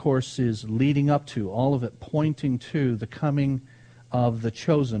 that, of course, is leading up to, all of it pointing to the coming of the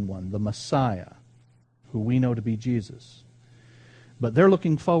chosen one, the Messiah, who we know to be Jesus. But they're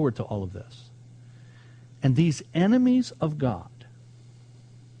looking forward to all of this. And these enemies of God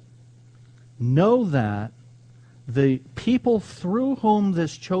know that the people through whom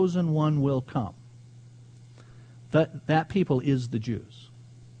this chosen one will come, that people is the Jews.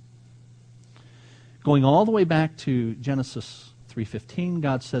 Going all the way back to Genesis 3:15,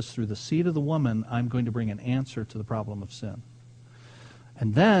 God says, through the seed of the woman, I'm going to bring an answer to the problem of sin.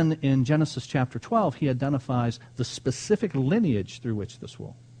 And then in Genesis chapter 12, he identifies the specific lineage through which this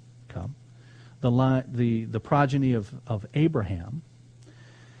will come, the progeny of Abraham.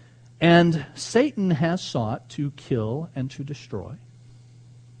 And Satan has sought to kill and to destroy.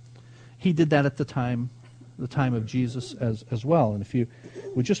 He did that at the time of Jesus as well. And if you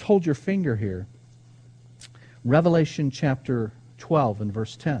would just hold your finger here, Revelation chapter 12 and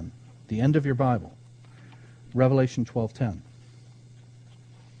verse 10, the end of your Bible. Revelation 12:10.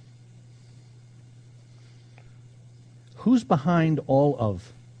 Who's behind all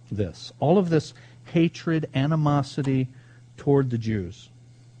of this? All of this hatred, animosity toward the Jews.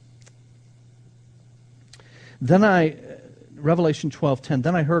 Revelation 12:10,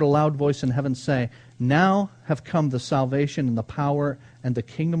 then I heard a loud voice in heaven say, now have come the salvation and the power and the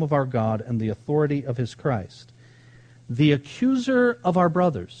kingdom of our God and the authority of his Christ. The accuser of our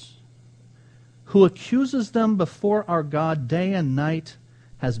brothers, who accuses them before our God day and night,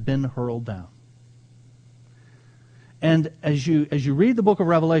 has been hurled down. And as you read the book of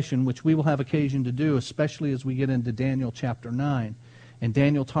Revelation, which we will have occasion to do, especially as we get into Daniel chapter 9, and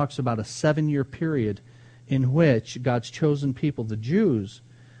Daniel talks about a 7-year period in which God's chosen people, the Jews,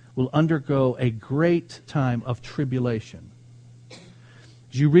 will undergo a great time of tribulation.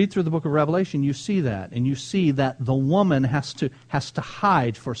 As you read through the book of Revelation, you see that, and you see that the woman has to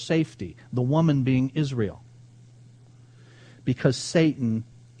hide for safety, the woman being Israel, because Satan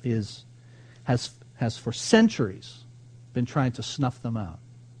has for centuries been trying to snuff them out.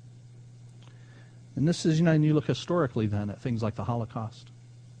 And this is, and you look historically then at things like the Holocaust,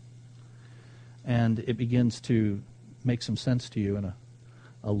 and it begins to make some sense to you in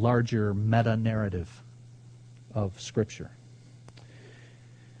a larger meta-narrative of Scripture.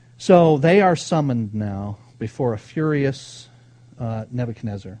 So they are summoned now before a furious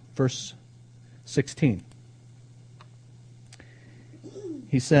Nebuchadnezzar. Verse 16.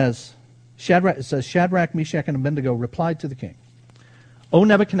 He says, Shadrach, Meshach, and Abednego replied to the king, O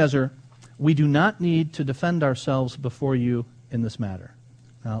Nebuchadnezzar, we do not need to defend ourselves before you in this matter.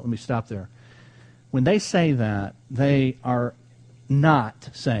 Now, let me stop there. When they say that, they are not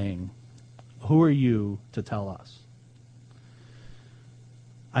saying, who are you to tell us?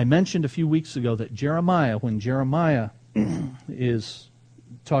 I mentioned a few weeks ago that Jeremiah, when Jeremiah is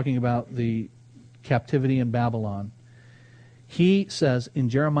talking about the captivity in Babylon, he says in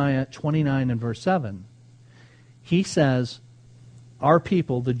Jeremiah 29 and verse 7, he says, our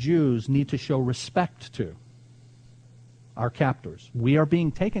people, the Jews, need to show respect to our captors. We are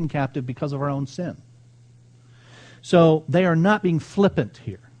being taken captive because of our own sin. So they are not being flippant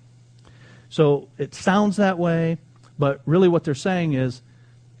here. So it sounds that way, but really what they're saying is,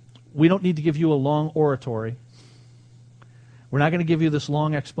 we don't need to give you a long oratory. We're not going to give you this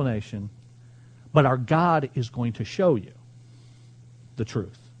long explanation, but our God is going to show you the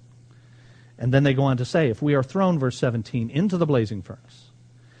truth. And then they go on to say, if we are thrown, verse 17, into the blazing furnace,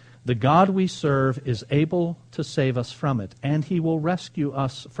 the God we serve is able to save us from it, and he will rescue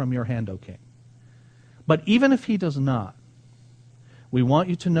us from your hand, O king. But even if he does not, we want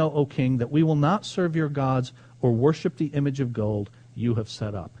you to know, O king, that we will not serve your gods or worship the image of gold you have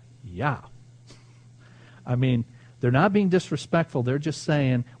set up. Yeah. I mean, they're not being disrespectful. They're just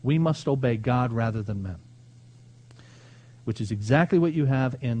saying we must obey God rather than men. Which is exactly what you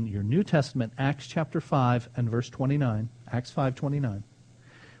have in your New Testament, Acts chapter 5 and verse 29, Acts 5:29,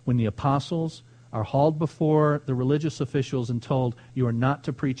 when the apostles are hauled before the religious officials and told, you are not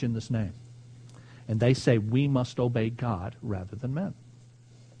to preach in this name. And they say, we must obey God rather than men.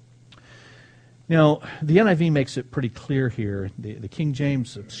 Now, the NIV makes it pretty clear here. The King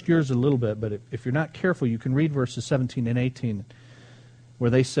James obscures it a little bit, but if you're not careful, you can read verses 17 and 18, where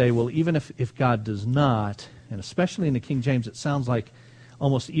they say, well, even if God does not, and especially in the King James, it sounds like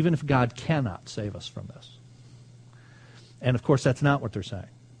almost even if God cannot save us from this. And of course, that's not what they're saying.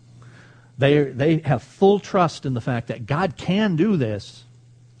 They have full trust in the fact that God can do this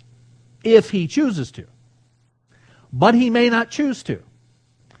if he chooses to. But he may not choose to.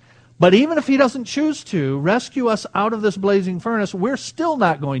 But even if he doesn't choose to rescue us out of this blazing furnace, we're still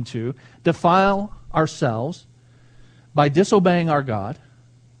not going to defile ourselves by disobeying our God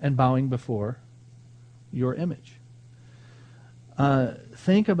and bowing before your image.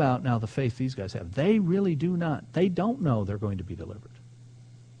 Think about now the faith these guys have. They really don't know they're going to be delivered.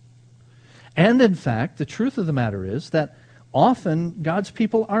 And in fact, the truth of the matter is that often God's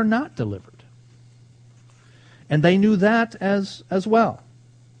people are not delivered. And they knew that as well.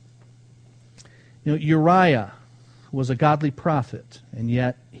 Uriah was a godly prophet, and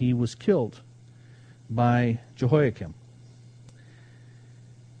yet he was killed by Jehoiakim.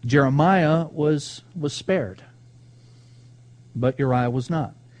 Jeremiah was spared, but Uriah was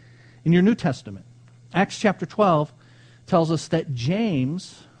not. In your New Testament, Acts chapter 12 tells us that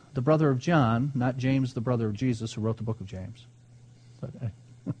James, the brother of John, not James, the brother of Jesus, who wrote the book of James,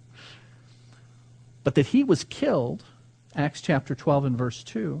 but that he was killed, Acts chapter 12 and verse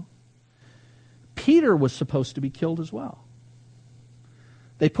 2. Peter was supposed to be killed as well.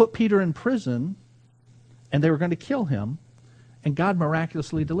 They put Peter in prison, and they were going to kill him, and God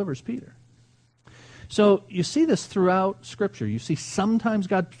miraculously delivers Peter. So you see this throughout Scripture. You see sometimes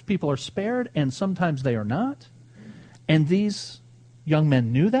God's people are spared, and sometimes they are not. And these young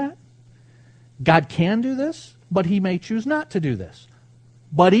men knew that. God can do this, but he may choose not to do this.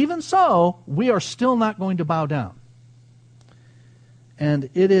 But even so, we are still not going to bow down. And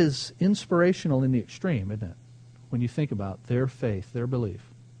it is inspirational in the extreme, isn't it? When you think about their faith, their belief.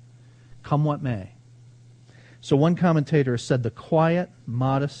 Come what may. So one commentator said the quiet,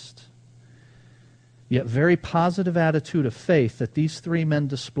 modest, yet very positive attitude of faith that these three men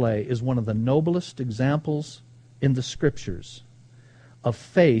display is one of the noblest examples in the Scriptures of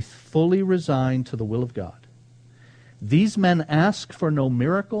faith fully resigned to the will of God. These men ask for no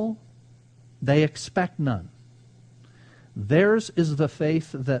miracle, they expect none. Theirs is the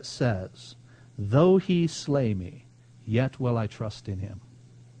faith that says, though he slay me, yet will I trust in him.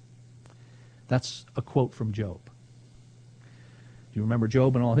 That's a quote from Job. Do you remember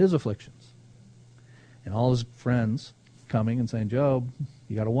Job and all his afflictions? And all his friends coming and saying, Job,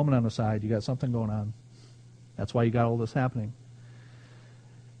 you got a woman on the side, you got something going on. That's why you got all this happening.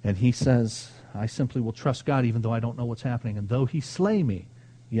 And he says, I simply will trust God even though I don't know what's happening. And though he slay me,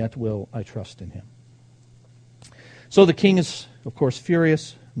 yet will I trust in him. So the king is, of course,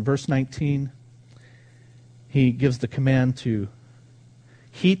 furious. In verse 19, he gives the command to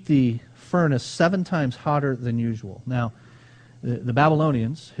heat the furnace 7 times hotter than usual. Now, the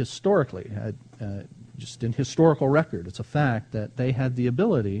Babylonians, historically, had, just in historical record, it's a fact that they had the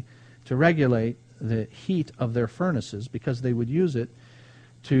ability to regulate the heat of their furnaces because they would use it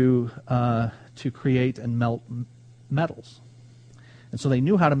to create and melt metals. And so they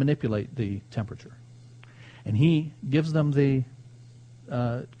knew how to manipulate the temperature. And he gives them the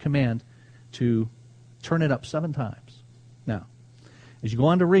command to turn it up 7 times. Now, as you go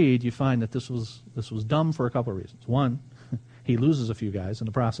on to read, you find that this was dumb for a couple of reasons. One, he loses a few guys in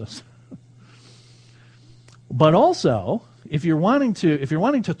the process. But also, if you're wanting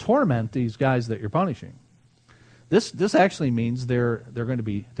to torment these guys that you're punishing, this actually means they're going to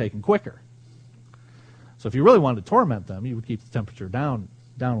be taken quicker. So if you really wanted to torment them, you would keep the temperature down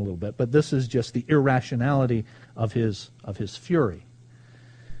a little bit. But this is just the irrationality of his fury.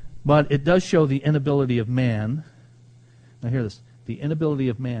 But it does show the inability of man. Now hear this: the inability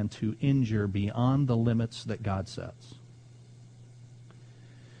of man to injure beyond the limits that God sets.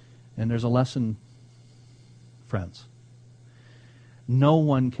 And there's a lesson, friends. No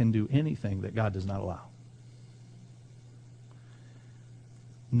one can do anything that God does not allow.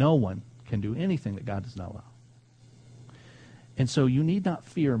 No one can do anything that God does not allow. And so you need not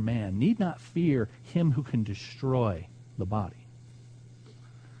fear man, need not fear him who can destroy the body.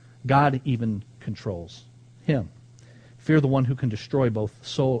 God even controls him. Fear the one who can destroy both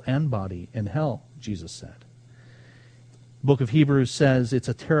soul and body in hell, Jesus said. The book of Hebrews says it's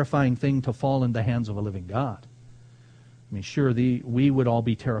a terrifying thing to fall in the hands of a living God. I mean, sure, we would all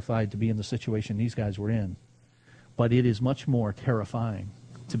be terrified to be in the situation these guys were in, but it is much more terrifying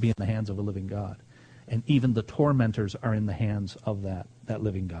to be in the hands of a living God. And even the tormentors are in the hands of that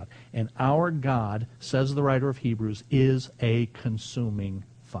living God. And our God, says the writer of Hebrews, is a consuming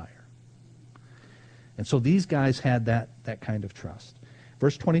fire. And so these guys had that kind of trust.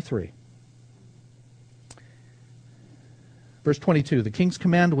 Verse 23. Verse 22, the king's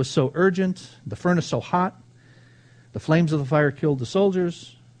command was so urgent, the furnace so hot, the flames of the fire killed the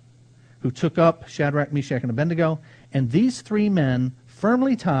soldiers who took up Shadrach, Meshach, and Abednego, and these 3 men,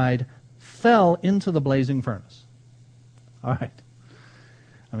 firmly tied, fell into the blazing furnace. All right.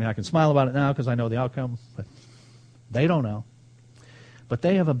 I mean, I can smile about it now because I know the outcome, but they don't know. But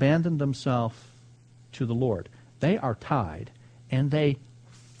they have abandoned themselves to the Lord. They are tied, and they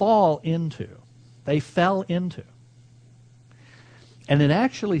fell into. And it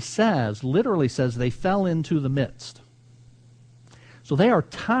actually says, literally says, they fell into the midst. So they are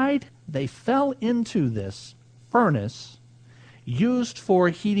tied, they fell into this furnace used for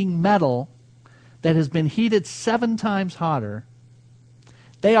heating metal that has been heated 7 times hotter.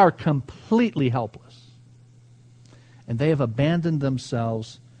 They are completely helpless. And they have abandoned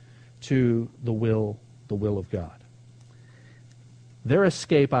themselves to the will of God. Their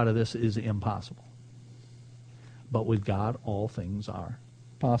escape out of this is impossible. But with God, all things are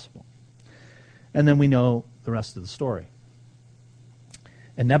possible. And then we know the rest of the story.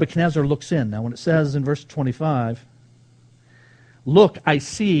 And Nebuchadnezzar looks in. Now when it says in verse 25, "Look, I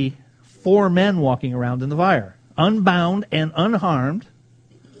see 4 men walking around in the fire, unbound and unharmed,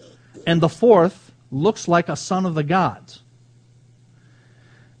 and the 4th looks like a son of the gods."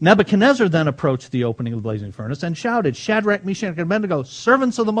 Nebuchadnezzar then approached the opening of the blazing furnace and shouted, "Shadrach, Meshach, and Abednego,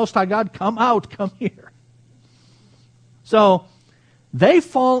 servants of the Most High God, come out, come here." So they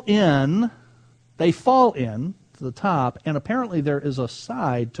fall in to the top, and apparently there is a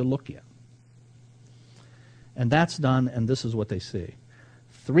side to look in. And that's done, and this is what they see.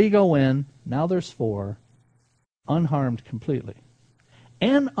 3 go in, now there's 4, unharmed completely,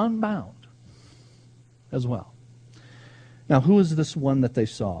 and unbound as well. Now, who is this one that they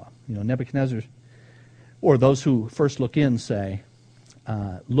saw? Nebuchadnezzar, or those who first look in say,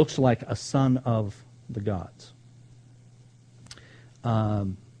 looks like a son of the gods.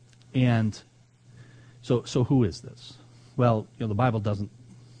 And so who is this? Well, the Bible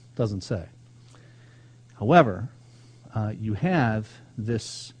doesn't say. However, you have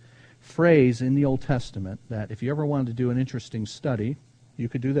this phrase in the Old Testament that if you ever wanted to do an interesting study, you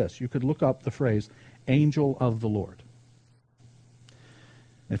could do this. You could look up the phrase, angel of the Lord.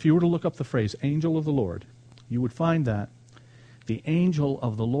 If you were to look up the phrase, angel of the Lord, you would find that the angel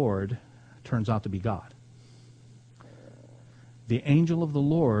of the Lord turns out to be God. The angel of the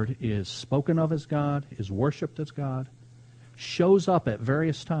Lord is spoken of as God, is worshipped as God, shows up at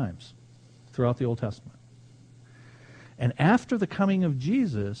various times throughout the Old Testament. And after the coming of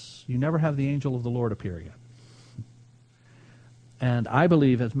Jesus, you never have the angel of the Lord appear again. And I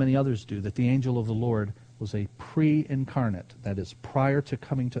believe, as many others do, that the angel of the Lord was a pre-incarnate, that is, prior to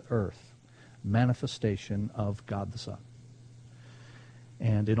coming to earth, manifestation of God the Son.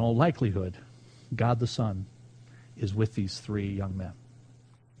 And in all likelihood, God the Son is with these 3 young men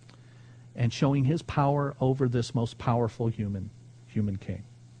and showing his power over this most powerful human king.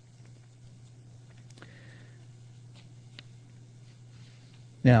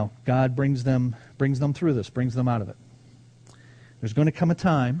 Now, God brings them through this, brings them out of it. There's going to come a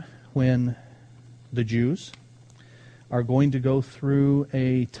time when the Jews are going to go through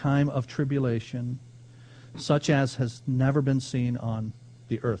a time of tribulation such as has never been seen on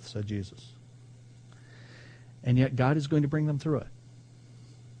the earth, said Jesus. And yet God is going to bring them through it.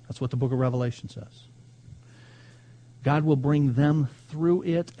 That's what the book of Revelation says. God will bring them through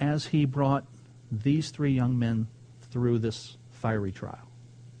it as he brought these 3 young men through this fiery trial.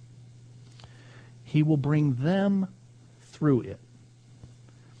 He will bring them through it.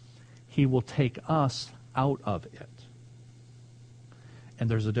 He will take us out of it. And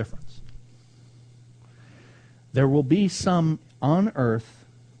there's a difference. There will be some on earth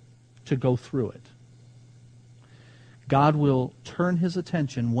to go through it. God will turn his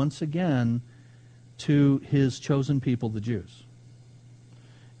attention once again to his chosen people, the Jews,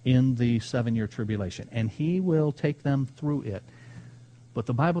 in the 7-year tribulation. And he will take them through it. But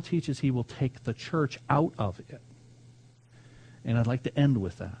the Bible teaches he will take the church out of it. And I'd like to end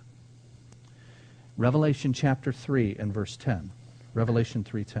with that. Revelation chapter 3 and verse 10. Revelation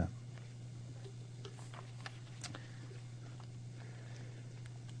 3:10.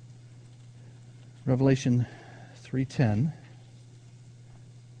 Revelation 3:10.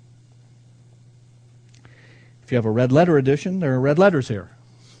 If you have a red letter edition, there are red letters here,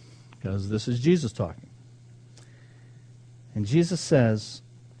 because this is Jesus talking. And Jesus says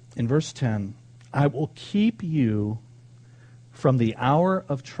in verse 10, "I will keep you from the hour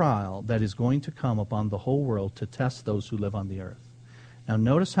of trial that is going to come upon the whole world to test those who live on the earth." Now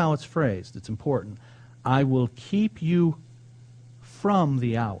notice how it's phrased. It's important. I will keep you from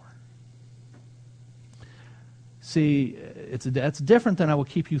the hour. See, that's different than I will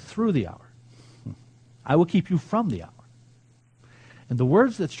keep you through the hour. I will keep you from the hour. And the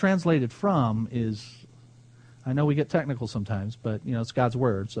words that's translated from is, I know we get technical sometimes, but it's God's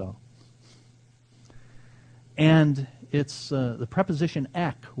word, so. And it's the preposition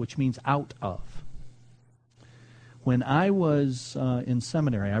ek, which means out of. When I was in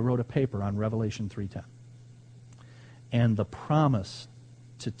seminary, I wrote a paper on Revelation 3:10. And the promise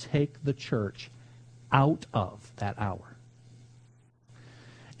to take the church out of that hour.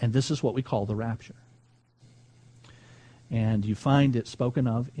 And this is what we call the rapture. And you find it spoken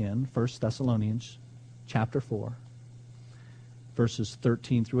of in 1 Thessalonians chapter 4, verses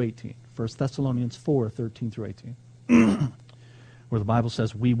 13 through 18. 1 Thessalonians 4, 13 through 18. Where the Bible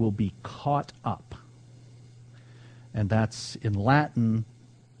says we will be caught up. And that's in Latin.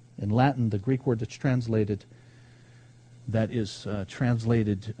 In Latin, the Greek word that's translated,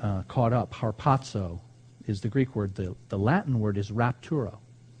 caught up, harpazo, is the Greek word. The Latin word is rapturo.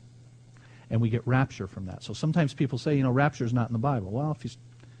 And we get rapture from that. So sometimes people say, rapture is not in the Bible. Well, if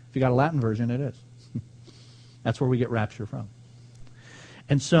you got a Latin version, it is. That's where we get rapture from.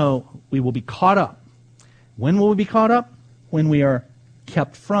 And so we will be caught up. When will we be caught up? When we are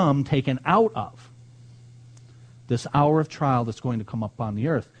kept from, taken out of this hour of trial that's going to come upon the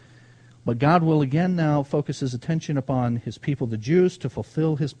earth. But God will again now focus his attention upon his people, the Jews, to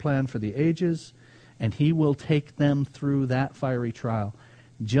fulfill his plan for the ages, and he will take them through that fiery trial,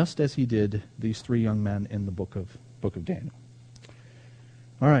 just as he did these three young men in the book of Daniel.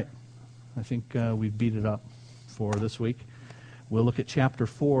 All right. I think we've beat it up for this week. We'll look at chapter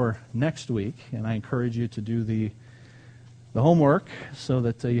 4 next week, and I encourage you to do the homework so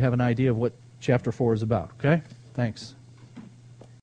that you have an idea of what chapter 4 is about. Okay? Thanks.